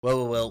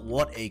Well,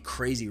 what a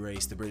crazy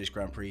race the British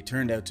Grand Prix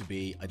turned out to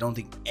be. I don't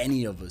think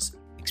any of us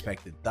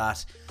expected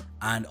that.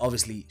 And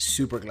obviously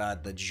super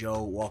glad that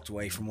Joe walked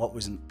away from what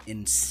was an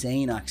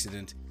insane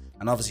accident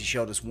and obviously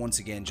showed us once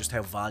again just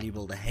how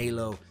valuable the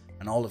halo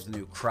and all of the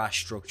new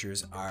crash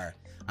structures are.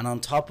 And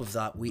on top of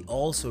that, we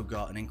also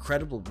got an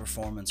incredible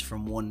performance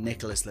from one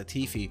Nicholas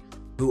Latifi,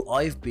 who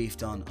I've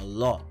beefed on a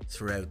lot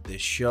throughout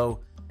this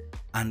show.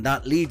 And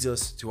that leads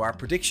us to our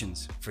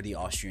predictions for the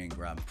Austrian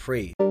Grand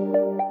Prix.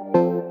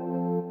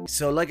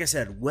 So like I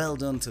said, well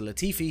done to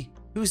Latifi,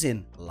 who's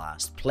in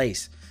last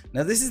place.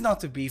 Now this is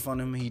not to beef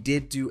on him, he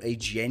did do a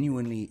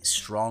genuinely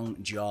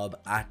strong job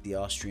at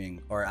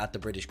the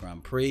British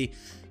Grand Prix.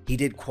 He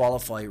did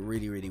qualify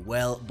really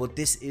well, but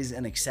this is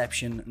an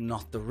exception,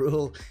 not the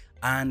rule.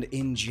 And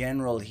in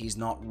general, he's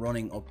not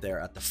running up there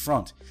at the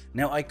front.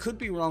 Now I could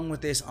be wrong with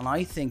this, and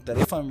I think that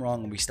if I'm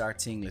wrong and we start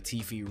seeing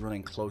Latifi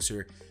running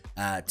closer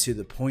to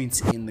the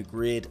points in the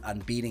grid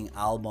and beating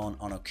Albon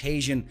on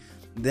occasion,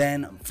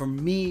 then for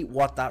me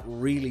what that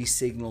really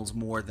signals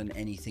more than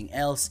anything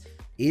else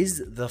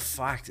is the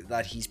fact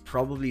that he's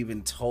probably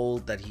been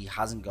told that he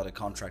hasn't got a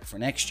contract for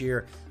next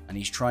year and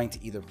he's trying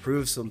to either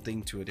prove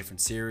something to a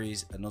different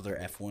series, another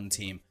F1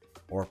 team,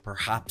 or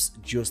perhaps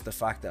just the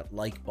fact that,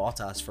 like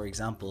Bottas for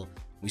example,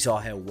 we saw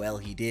how well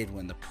he did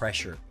when the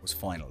pressure was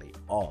finally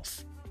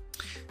off.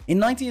 In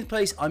 19th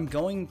place, I'm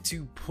going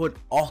to put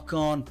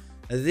Ocon.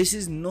 This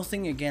is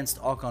nothing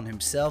against Ocon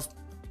himself.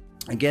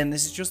 Again,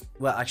 this is just,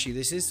 well, actually,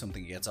 this is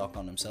something against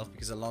Ocon himself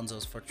because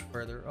Alonso's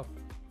further up.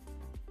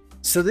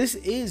 So this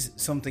is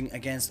something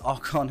against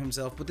Ocon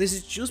himself, but this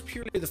is just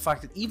purely the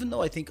fact that even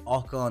though I think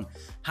Ocon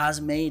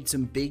has made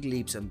some big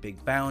leaps and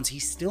big bounds,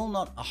 he's still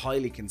not a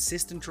highly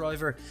consistent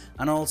driver.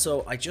 And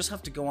also, I just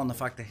have to go on the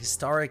fact that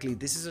historically,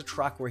 this is a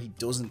track where he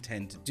doesn't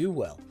tend to do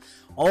well.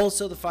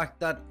 Also, the fact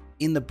that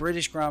in the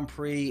British Grand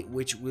Prix,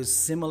 which was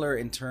similar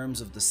in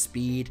terms of the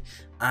speed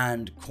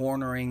and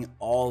cornering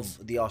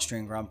of the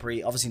Austrian Grand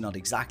Prix, obviously not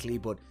exactly,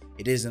 but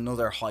it is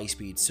another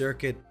high-speed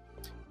circuit.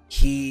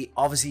 He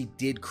obviously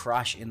did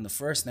crash in the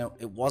first. Now,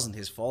 it wasn't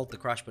his fault, the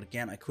crash, but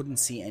again, I couldn't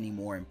see any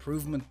more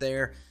improvement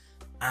there.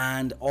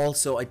 And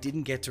also, I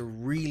didn't get to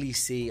really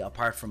see,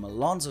 apart from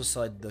Alonso's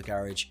side of the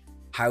garage,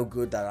 how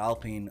good that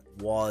Alpine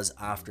was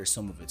after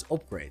some of its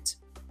upgrades.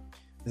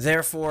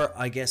 Therefore,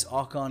 I guess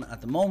Ocon at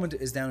the moment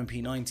is down in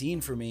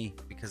P19 for me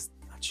because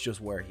that's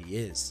just where he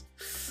is.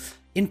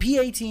 In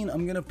P18,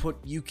 I'm going to put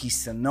Yuki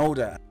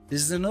Tsunoda.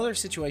 This is another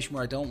situation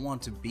where I don't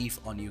want to beef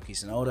on Yuki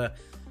Tsunoda,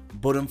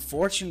 but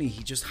unfortunately,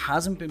 he just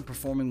hasn't been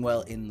performing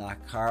well in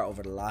that car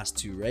over the last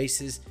two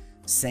races.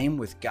 Same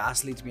with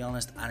Gasly, to be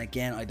honest. And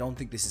again, I don't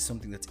think this is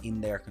something that's in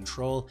their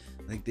control.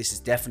 I think this is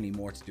definitely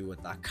more to do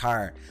with that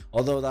car.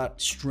 Although that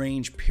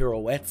strange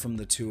pirouette from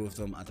the two of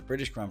them at the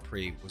British Grand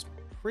Prix was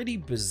pretty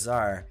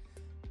bizarre.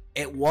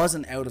 It was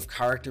an out of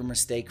character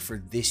mistake for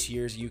this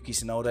year's Yuki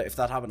Tsunoda. If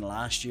that happened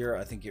last year,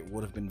 I think it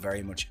would have been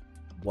very much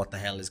what the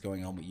hell is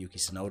going on with Yuki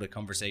Tsunoda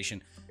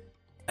conversation.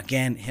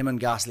 Again, him and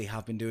Gasly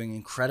have been doing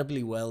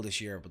incredibly well this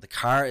year, but the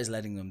car is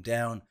letting them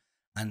down.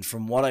 And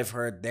from what I've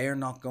heard, they're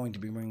not going to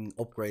be bringing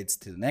upgrades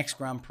to the next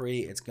Grand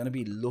Prix. It's going to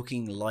be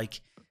looking like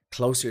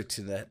closer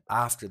to the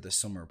after the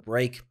summer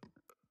break.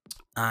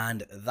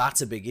 And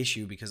that's a big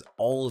issue because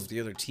all of the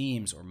other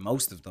teams, or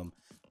most of them,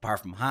 apart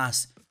from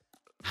Haas,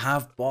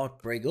 have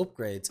bought brake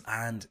upgrades.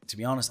 And to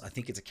be honest, I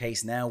think it's a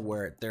case now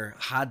where they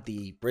had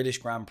the British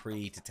Grand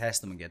Prix to test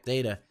them and get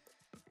data.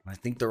 And I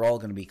think they're all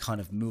going to be kind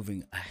of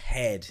moving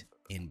ahead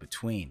in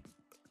between.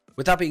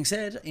 With that being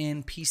said,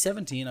 in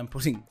P17, I'm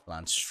putting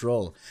Lance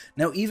Stroll.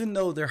 Now, even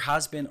though there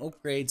has been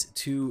upgrades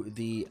to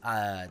the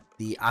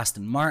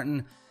Aston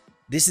Martin,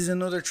 this is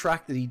another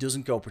track that he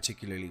doesn't go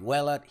particularly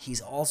well at.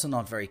 He's also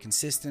not very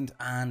consistent,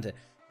 and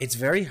it's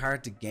very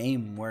hard to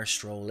game where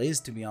Stroll is,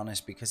 to be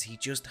honest, because he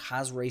just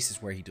has races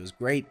where he does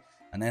great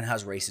and then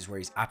has races where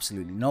he's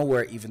absolutely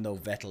nowhere, even though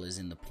Vettel is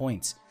in the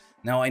points.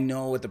 Now, I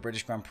know at the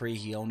British Grand Prix,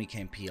 he only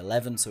came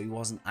P11, so he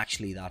wasn't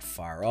actually that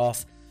far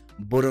off,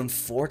 but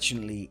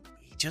unfortunately,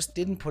 he just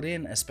didn't put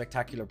in a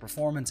spectacular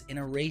performance in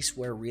a race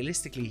where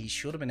realistically he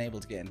should have been able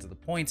to get into the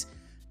points,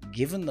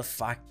 given the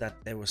fact that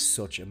there was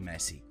such a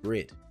messy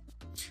grid.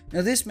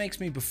 Now, this makes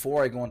me,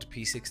 before I go on to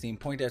P16,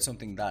 point out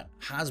something that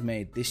has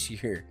made this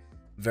year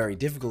very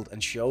difficult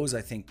and shows,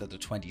 I think, that the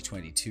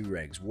 2022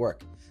 regs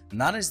work. And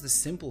that is the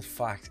simple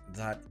fact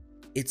that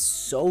it's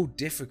so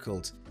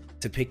difficult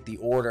to pick the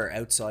order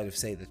outside of,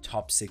 say, the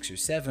top 6 or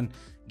 7,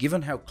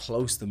 given how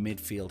close the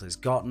midfield has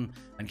gotten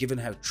and given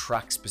how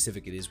track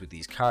specific it is with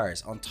these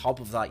cars. On top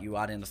of that, you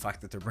add in the fact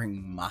that they're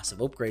bringing massive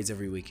upgrades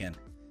every weekend.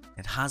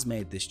 It has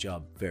made this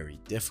job very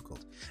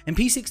difficult. In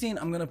P16,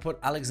 I'm going to put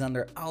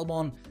Alexander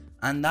Albon,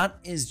 and that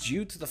is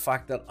due to the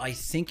fact that I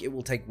think it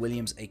will take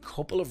Williams a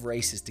couple of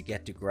races to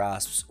get to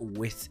grasps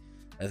with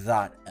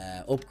that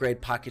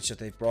upgrade package that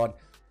they've brought.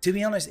 To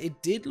be honest,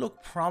 it did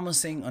look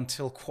promising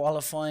until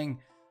qualifying,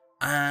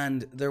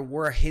 and there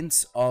were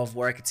hints of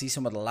where I could see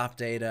some of the lap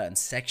data and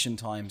section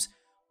times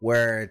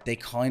where they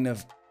kind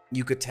of,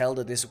 you could tell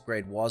that this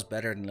upgrade was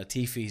better than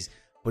Latifi's,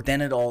 But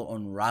then it all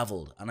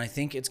unraveled, and I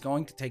think it's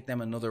going to take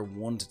them another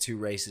 1 to 2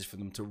 races for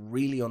them to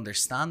really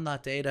understand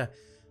that data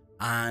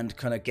and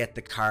kind of get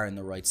the car in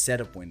the right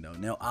setup window.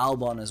 Now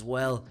Albon as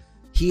well,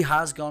 he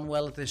has gone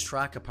well at this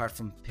track apart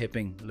from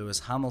pipping Lewis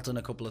Hamilton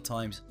a couple of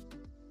times,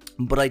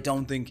 but I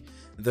don't think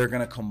they're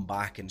going to come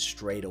back and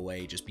straight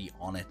away just be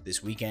on it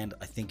this weekend.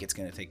 I think it's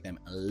going to take them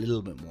a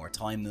little bit more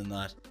time than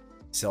that.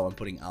 So I'm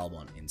putting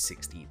Albon in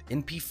 16th.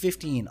 In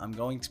P15, I'm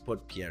going to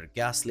put Pierre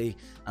Gasly.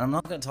 And I'm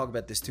not going to talk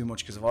about this too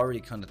much because I've already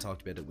kind of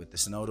talked about it with the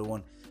Tsunoda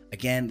one.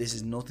 Again, this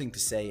is nothing to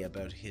say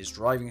about his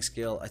driving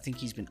skill. I think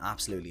he's been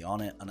absolutely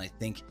on it. And I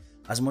think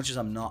as much as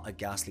I'm not a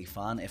Gasly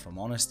fan, if I'm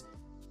honest,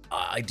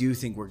 I do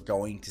think we're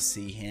going to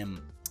see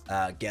him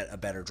get a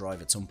better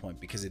drive at some point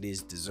because it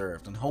is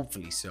deserved, and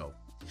hopefully so.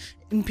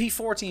 In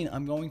P14,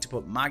 I'm going to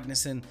put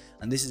Magnussen,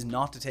 and this is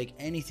not to take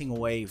anything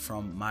away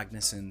from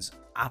Magnussen's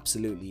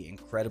absolutely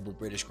incredible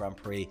British Grand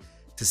Prix,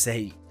 to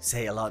say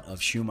a lot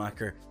of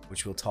Schumacher,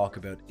 which we'll talk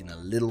about in a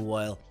little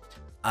while.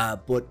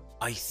 But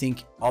I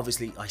think,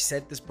 obviously, I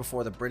said this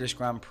before the British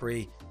Grand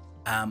Prix,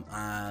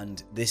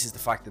 and this is the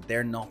fact that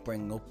they're not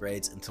bringing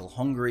upgrades until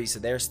Hungary, so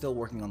they're still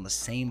working on the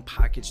same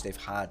package they've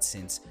had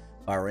since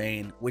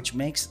Bahrain, which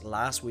makes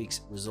last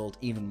week's result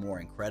even more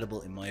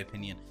incredible in my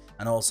opinion,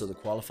 and also the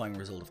qualifying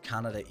result of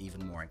Canada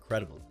even more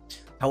incredible.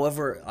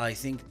 However, I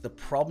think the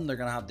problem they're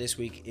going to have this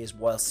week is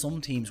while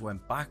some teams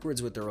went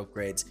backwards with their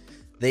upgrades,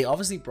 they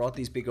obviously brought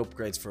these big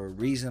upgrades for a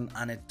reason,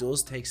 and it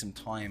does take some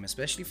time,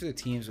 especially for the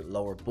teams with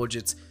lower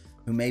budgets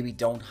who maybe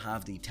don't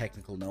have the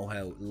technical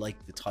know-how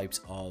like the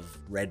types of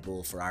Red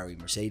Bull, Ferrari,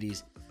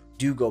 Mercedes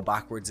do go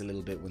backwards a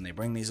little bit when they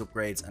bring these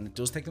upgrades, and it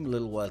does take them a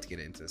little while to get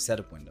into the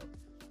setup window.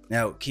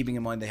 Now, keeping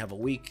in mind they have a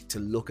week to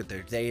look at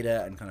their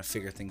data and kind of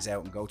figure things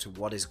out and go to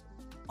what is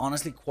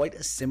honestly quite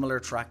a similar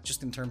track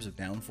just in terms of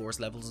downforce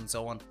levels and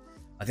so on.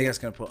 I think that's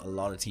going to put a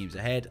lot of teams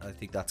ahead. I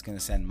think that's going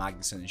to send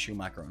Magnussen and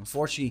Schumacher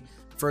unfortunately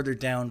further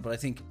down, but I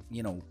think,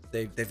 you know,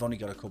 they've only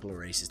got a couple of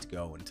races to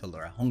go until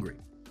they're at Hungary.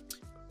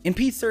 In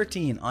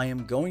P13, I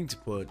am going to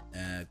put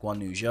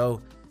Guan Yu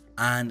Zhou,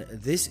 and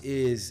this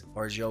is,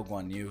 or Zhou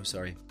Guan Yu,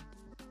 sorry.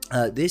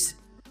 This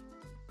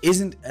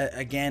isn't,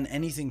 again,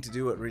 anything to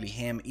do with really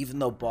him, even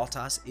though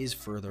Bottas is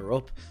further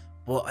up.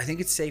 But I think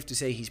it's safe to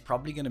say he's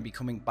probably going to be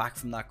coming back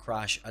from that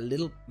crash a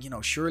little, you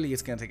know, surely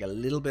it's going to take a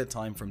little bit of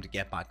time for him to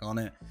get back on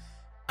it.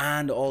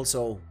 And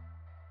also,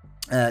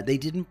 they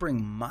didn't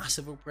bring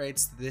massive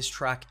upgrades to this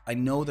track. I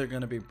know they're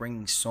going to be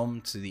bringing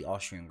some to the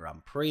Austrian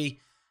Grand Prix.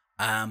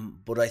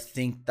 But I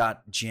think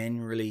that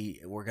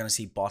generally we're going to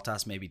see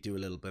Bottas maybe do a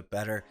little bit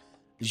better.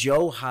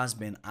 Zhou has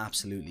been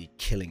absolutely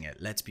killing it.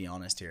 Let's be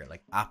honest here,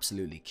 like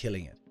absolutely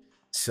killing it.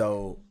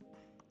 So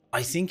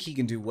I think he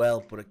can do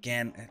well. But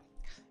again,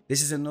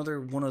 this is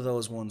another one of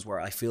those ones where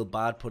I feel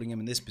bad putting him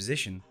in this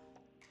position.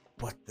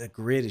 But the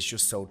grid is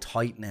just so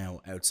tight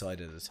now outside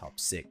of the top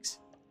 6.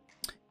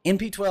 In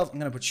P12, I'm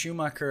going to put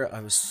Schumacher. I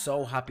was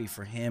so happy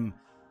for him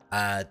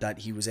that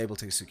he was able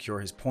to secure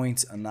his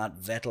points, and that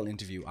Vettel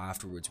interview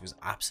afterwards was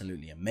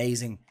absolutely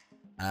amazing.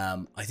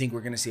 I think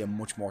we're going to see a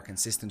much more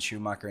consistent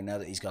Schumacher now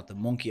that he's got the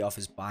monkey off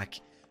his back,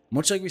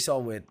 much like we saw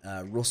with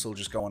Russell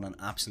just going on an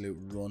absolute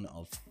run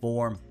of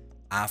form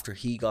after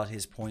he got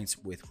his points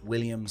with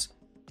Williams.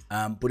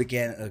 But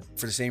again,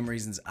 for the same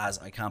reasons as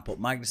I can't put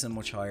Magnussen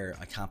much higher,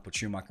 I can't put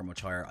Schumacher much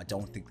higher, I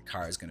don't think the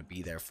car is going to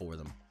be there for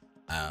them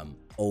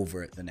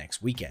over the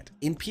next weekend.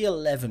 In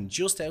P11,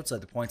 just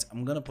outside the points,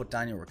 I'm going to put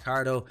Daniel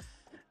Ricciardo.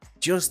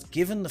 Just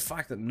given the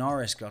fact that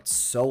Norris got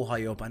so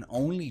high up and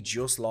only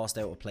just lost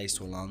out a place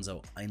to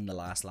Alonso in the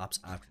last laps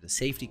after the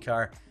safety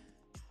car,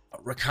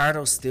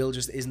 Ricciardo still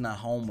just isn't at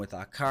home with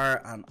that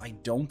car, and I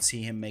don't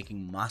see him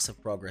making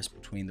massive progress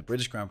between the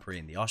British Grand Prix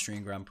and the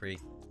Austrian Grand Prix.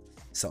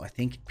 So I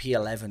think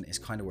P11 is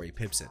kind of where he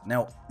pips it.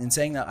 Now, in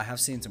saying that, I have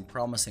seen some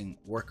promising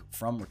work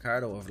from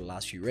Ricciardo over the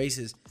last few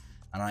races,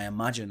 and I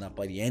imagine that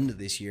by the end of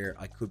this year,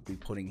 I could be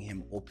putting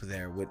him up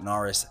there with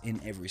Norris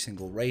in every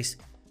single race.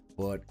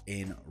 But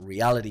in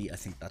reality, I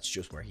think that's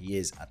just where he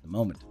is at the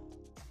moment.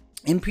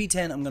 In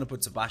P10, I'm going to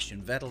put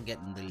Sebastian Vettel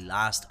getting the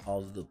last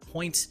of the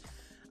points.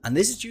 And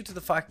this is due to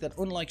the fact that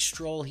unlike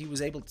Stroll, he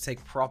was able to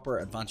take proper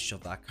advantage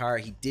of that car.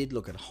 He did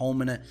look at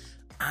home in it.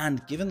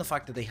 And given the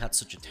fact that they had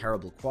such a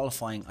terrible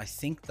qualifying, I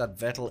think that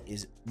Vettel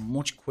is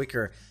much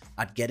quicker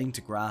at getting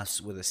to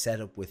grasp with a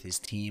setup with his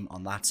team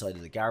on that side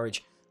of the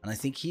garage. And I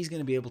think he's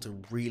going to be able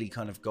to really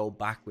kind of go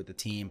back with the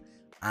team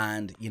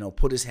and, you know,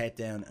 put his head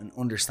down and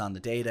understand the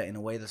data in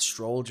a way that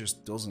Stroll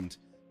just doesn't.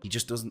 He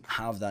just doesn't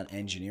have that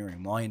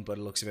engineering mind by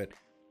the looks of it.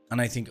 And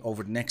I think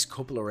over the next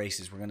couple of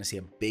races, we're going to see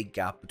a big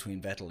gap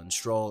between Vettel and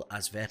Stroll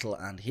as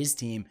Vettel and his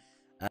team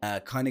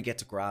kind of get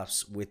to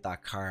grasp with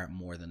that car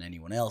more than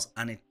anyone else.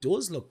 And it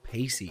does look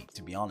pacey,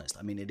 to be honest.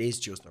 I mean, it is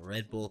just a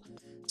Red Bull.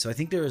 So I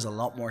think there is a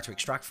lot more to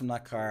extract from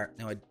that car.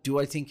 Now,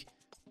 I think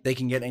they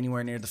can get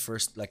anywhere near the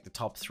first, like the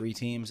top 3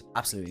 teams?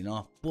 Absolutely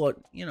not. But,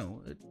 you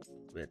know,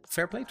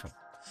 fair play to him.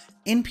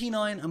 In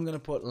P9, I'm going to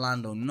put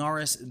Lando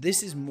Norris.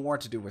 This is more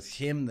to do with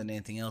him than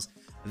anything else.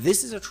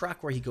 This is a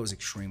track where he goes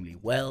extremely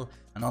well.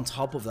 And on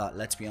top of that,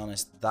 let's be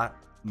honest, that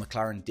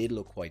McLaren did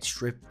look quite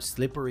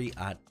slippery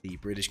at the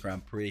British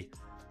Grand Prix.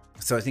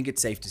 So I think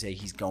it's safe to say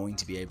he's going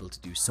to be able to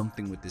do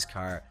something with this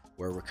car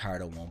where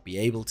Ricciardo won't be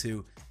able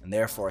to. And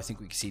therefore, I think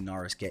we can see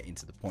Norris get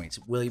into the points.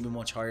 Will he be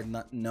much higher than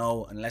that?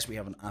 No, unless we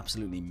have an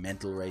absolutely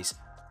mental race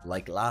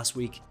like last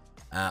week.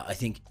 I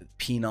think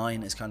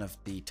P9 is kind of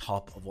the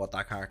top of what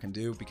that car can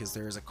do, because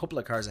there's a couple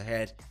of cars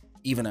ahead,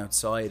 even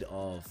outside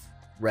of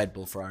Red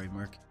Bull, Ferrari,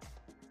 Merc,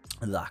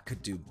 that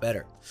could do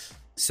better.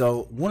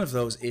 So one of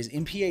those is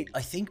in P8.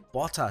 I think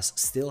Bottas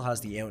still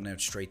has the out and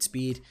out straight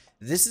speed.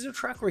 This is a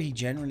track where he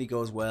generally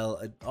goes well.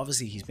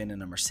 Obviously, he's been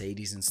in a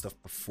Mercedes and stuff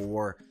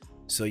before,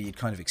 so you'd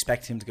kind of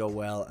expect him to go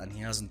well, and he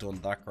hasn't done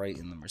that great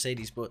in the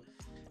Mercedes, but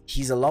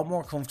he's a lot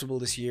more comfortable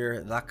this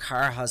year. That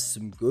car has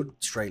some good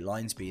straight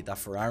line speed, that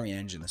Ferrari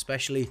engine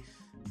especially.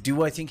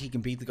 Do I think he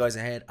can beat the guys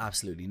ahead?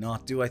 Absolutely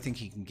not. Do I think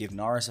he can give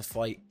Norris a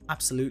fight?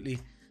 Absolutely.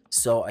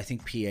 So I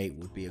think P8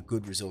 would be a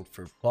good result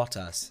for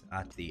Bottas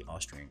at the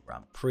Austrian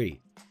Grand Prix.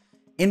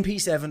 In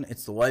P7,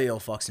 it's the wily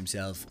old fox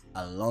himself,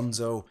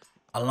 Alonso.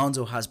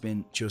 Alonso has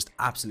been just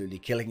absolutely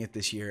killing it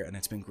this year, and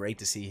it's been great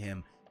to see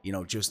him, you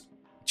know, just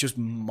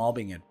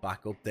mobbing it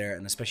back up there.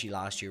 And especially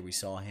last year we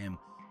saw him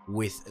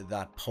with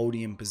that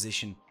podium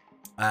position,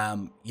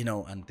 you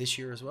know, and this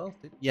year as well.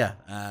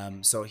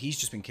 So he's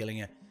just been killing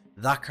it.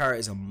 That car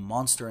is a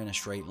monster in a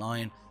straight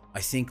line. I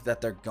think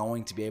that they're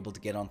going to be able to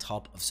get on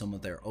top of some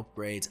of their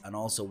upgrades, and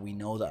also we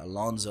know that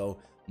Alonso,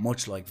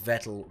 much like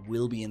Vettel,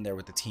 will be in there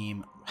with the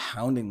team,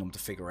 hounding them to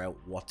figure out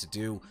what to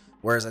do.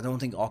 Whereas I don't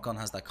think Ocon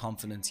has that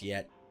confidence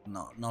yet,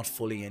 not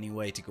fully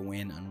anyway, to go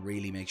in and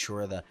really make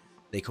sure that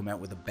they come out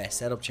with the best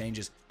setup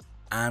changes.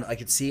 And I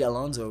could see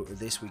Alonso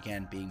this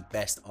weekend being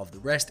best of the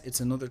rest.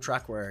 It's another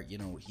track where, you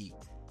know, he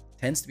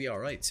tends to be all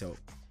right. So,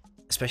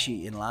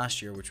 especially in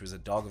last year, which was a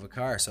dog of a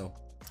car. So,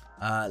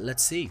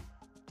 let's see.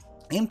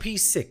 In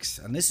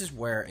P6, and this is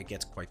where it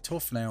gets quite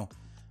tough now,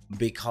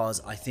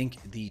 because I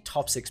think the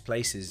top 6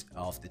 places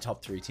of the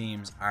top 3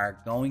 teams are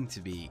going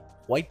to be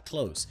quite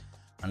close,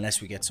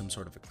 unless we get some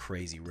sort of a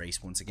crazy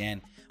race once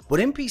again. But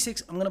in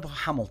P6, I'm going to put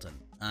Hamilton.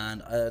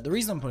 And the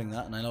reason I'm putting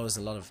that, and I know there's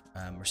a lot of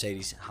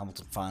Mercedes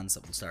Hamilton fans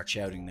that will start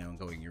shouting now and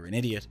going, you're an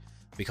idiot,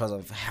 because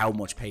of how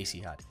much pace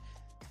he had.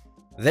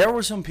 There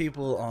were some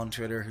people on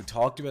Twitter who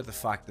talked about the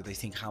fact that they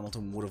think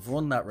Hamilton would have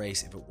won that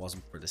race if it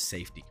wasn't for the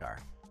safety car.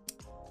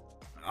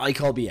 I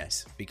call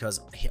BS, because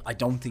I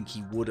don't think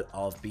he would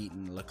have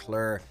beaten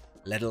Leclerc,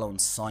 let alone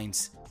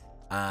Sainz,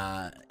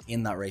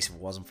 in that race if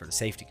it wasn't for the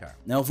safety car.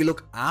 Now, if we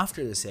look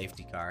after the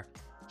safety car,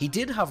 he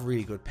did have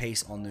really good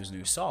pace on those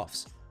new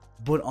softs.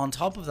 But on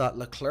top of that,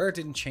 Leclerc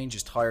didn't change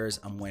his tyres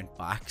and went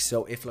back.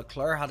 So if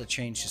Leclerc had to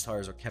change his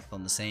tyres or kept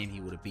on the same, he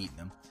would have beaten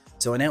him.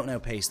 So in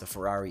out-and-out pace, the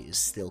Ferrari is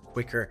still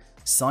quicker.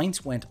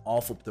 Sainz went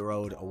off up the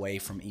road away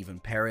from even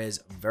Perez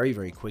very,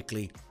 very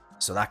quickly.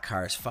 So that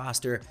car is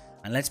faster.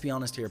 And let's be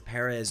honest here,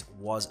 Perez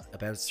was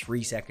about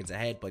 3 seconds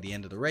ahead by the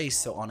end of the race.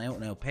 So on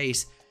out-and-out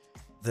pace,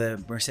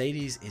 the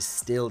Mercedes is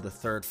still the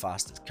 3rd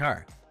fastest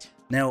car.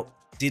 Now,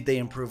 did they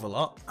improve a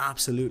lot?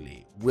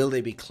 Absolutely. Will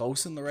they be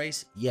close in the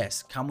race?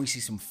 Yes. Can we see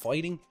some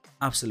fighting?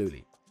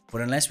 Absolutely.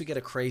 But unless we get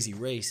a crazy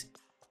race,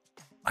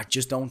 I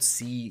just don't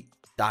see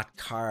that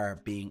car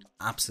being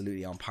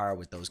absolutely on par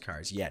with those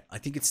cars yet. I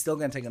think it's still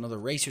going to take another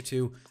race or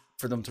two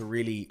for them to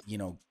really, you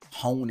know,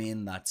 hone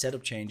in that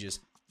setup changes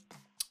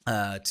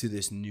to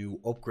this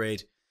new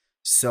upgrade.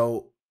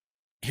 So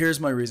here's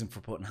my reason for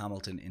putting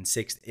Hamilton in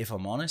 6th, if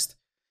I'm honest.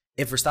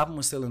 If Verstappen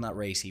was still in that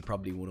race, he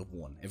probably would have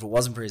won. If it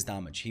wasn't for his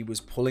damage, he was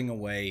pulling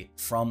away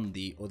from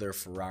the other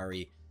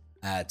Ferrari,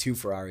 2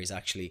 Ferraris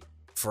actually.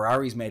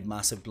 Ferraris made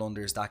massive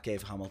blunders. That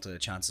gave Hamilton a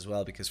chance as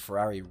well, because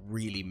Ferrari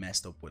really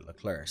messed up with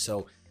Leclerc.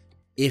 So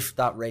if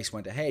that race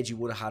went ahead, you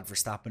would have had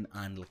Verstappen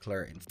and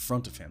Leclerc in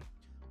front of him.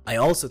 I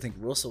also think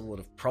Russell would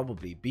have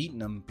probably beaten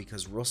him,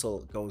 because Russell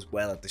goes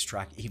well at this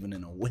track, even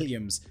in a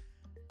Williams.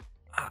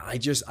 I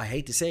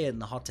hate to say it,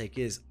 and the hot take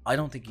is, I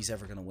don't think he's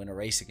ever going to win a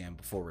race again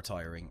before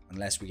retiring,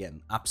 unless we get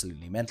an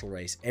absolutely mental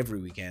race every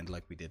weekend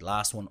like we did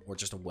last one, or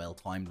just a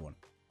well-timed one.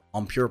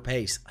 On pure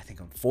pace, I think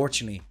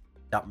unfortunately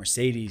that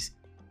Mercedes,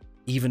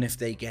 even if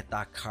they get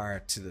that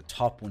car to the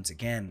top once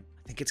again,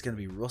 I think it's going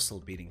to be Russell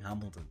beating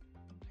Hamilton.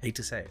 Hate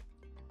to say it.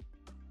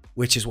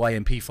 Which is why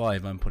in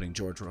P5 I'm putting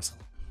George Russell.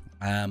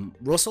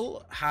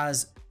 Russell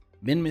has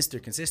been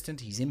Mr.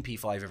 Consistent. He's in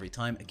P5 every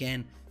time.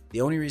 Again,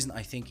 the only reason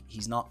I think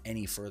he's not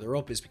any further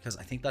up is because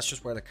I think that's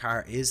just where the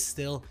car is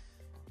still.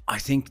 I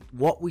think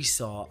what we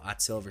saw at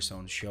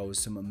Silverstone shows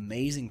some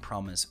amazing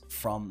promise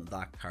from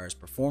that car's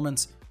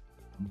performance.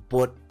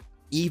 But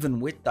even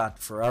with that,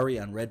 Ferrari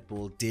and Red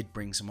Bull did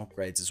bring some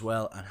upgrades as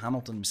well. And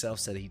Hamilton himself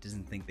said he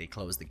doesn't think they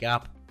closed the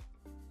gap.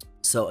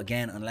 So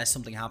again, unless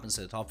something happens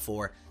to the top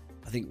 4,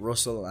 I think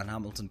Russell and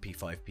Hamilton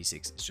P5,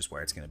 P6 is just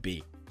where it's going to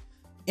be.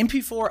 In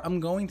P4, I'm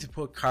going to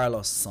put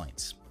Carlos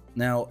Sainz.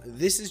 Now,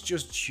 this is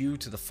just due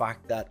to the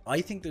fact that I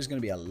think there's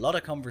going to be a lot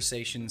of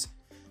conversations,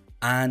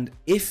 and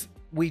if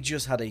we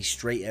just had a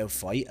straight out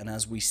fight, and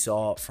as we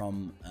saw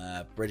from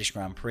British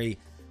Grand Prix,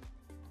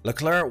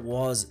 Leclerc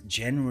was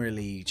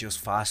generally just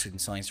faster than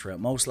Sainz throughout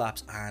most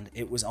laps, and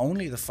it was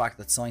only the fact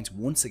that Sainz,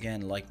 once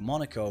again, like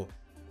Monaco,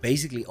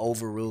 basically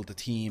overruled the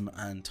team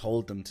and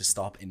told them to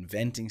stop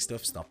inventing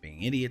stuff, stop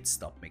being idiots,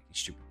 stop making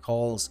stupid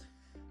calls.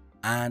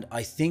 And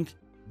I think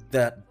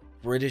that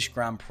British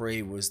Grand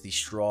Prix was the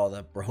straw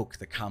that broke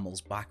the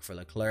camel's back for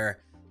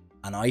Leclerc.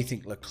 And I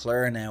think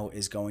Leclerc now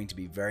is going to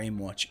be very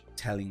much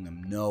telling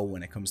them no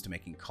when it comes to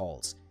making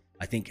calls.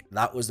 I think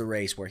that was the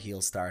race where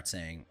he'll start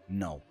saying,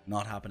 no,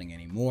 not happening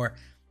anymore.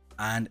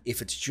 And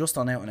if it's just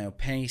on out and out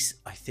pace,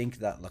 I think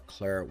that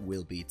Leclerc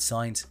will beat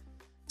Sainz.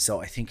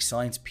 So I think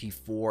Sainz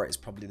P4 is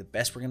probably the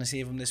best we're going to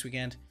see of him this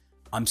weekend.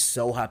 I'm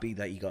so happy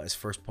that he got his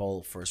first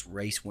pole, first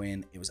race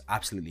win. It was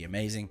absolutely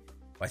amazing.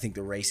 But I think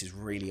the race is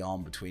really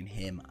on between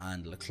him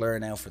and Leclerc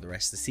now for the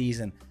rest of the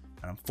season.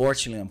 And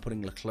unfortunately, I'm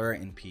putting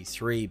Leclerc in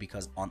P3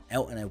 because on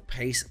out and out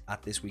pace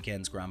at this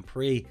weekend's Grand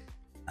Prix,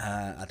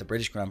 at the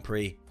British Grand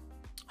Prix,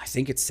 I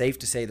think it's safe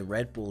to say the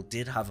Red Bull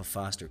did have a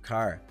faster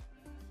car.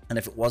 And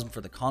if it wasn't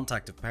for the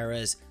contact of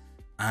Perez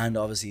and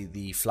obviously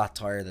the flat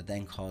tire that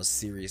then caused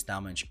serious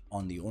damage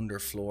on the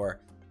underfloor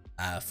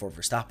for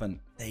Verstappen,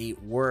 they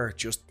were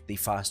just the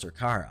faster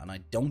car. And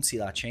I don't see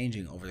that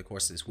changing over the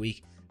course of this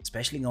week,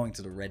 especially going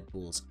to the Red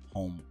Bull's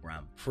home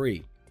Grand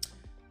Prix.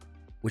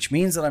 Which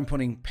means that I'm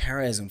putting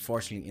Perez,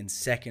 unfortunately, in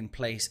second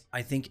place.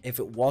 I think if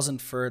it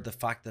wasn't for the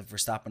fact that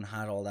Verstappen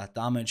had all that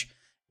damage,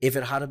 if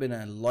it had been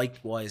a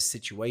likewise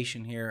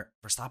situation here,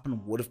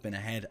 Verstappen would have been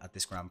ahead at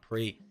this Grand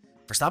Prix.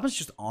 Verstappen's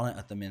just on it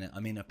at the minute. I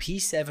mean, a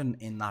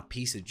P7 in that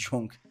piece of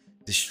junk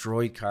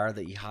destroyed car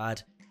that he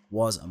had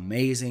was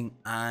amazing.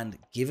 And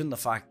given the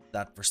fact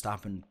that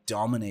Verstappen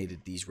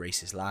dominated these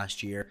races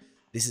last year,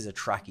 this is a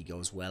track he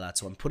goes well at.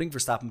 So I'm putting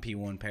Verstappen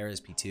P1,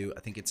 Perez P2. I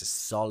think it's a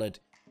solid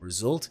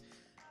result.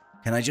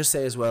 Can I just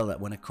say as well that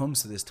when it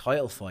comes to this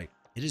title fight,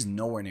 it is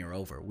nowhere near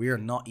over. We are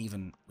not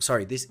even,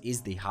 sorry, this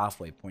is the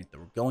halfway point that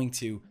we're going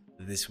to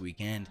this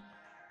weekend.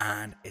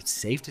 And it's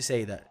safe to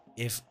say that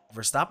if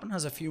Verstappen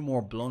has a few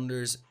more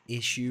blunders,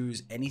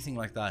 issues, anything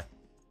like that,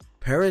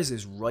 Perez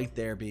is right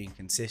there being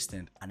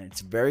consistent. And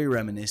it's very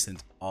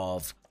reminiscent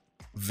of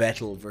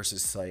Vettel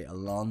versus, say,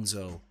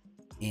 Alonso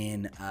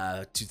in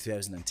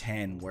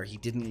 2010, where he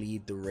didn't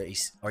lead the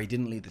race, or he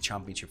didn't lead the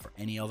championship for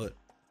any of it.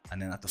 And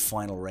then at the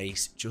final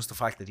race, just the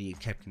fact that he had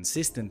kept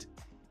consistent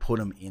put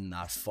him in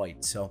that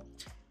fight. So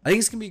I think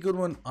it's gonna be a good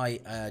one.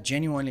 I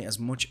genuinely, as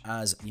much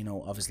as, you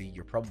know, obviously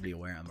you're probably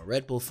aware I'm a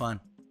Red Bull fan,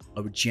 I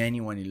would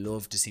genuinely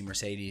love to see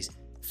Mercedes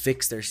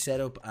fix their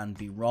setup and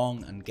be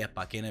wrong and get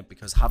back in it,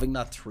 because having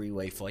that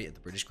three-way fight at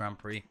the British Grand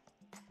Prix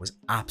was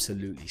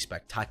absolutely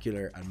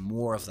spectacular. And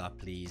more of that,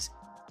 please.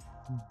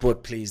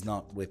 But please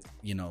not with,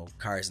 you know,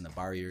 cars and the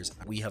barriers.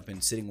 We have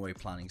been sitting away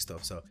planning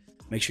stuff, so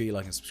make sure you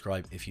like and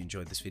subscribe if you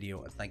enjoyed this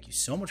video, and thank you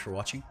so much for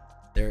watching.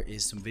 There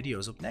is some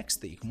videos up next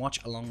that you can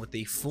watch along with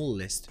the full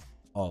list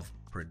of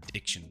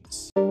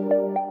predictions.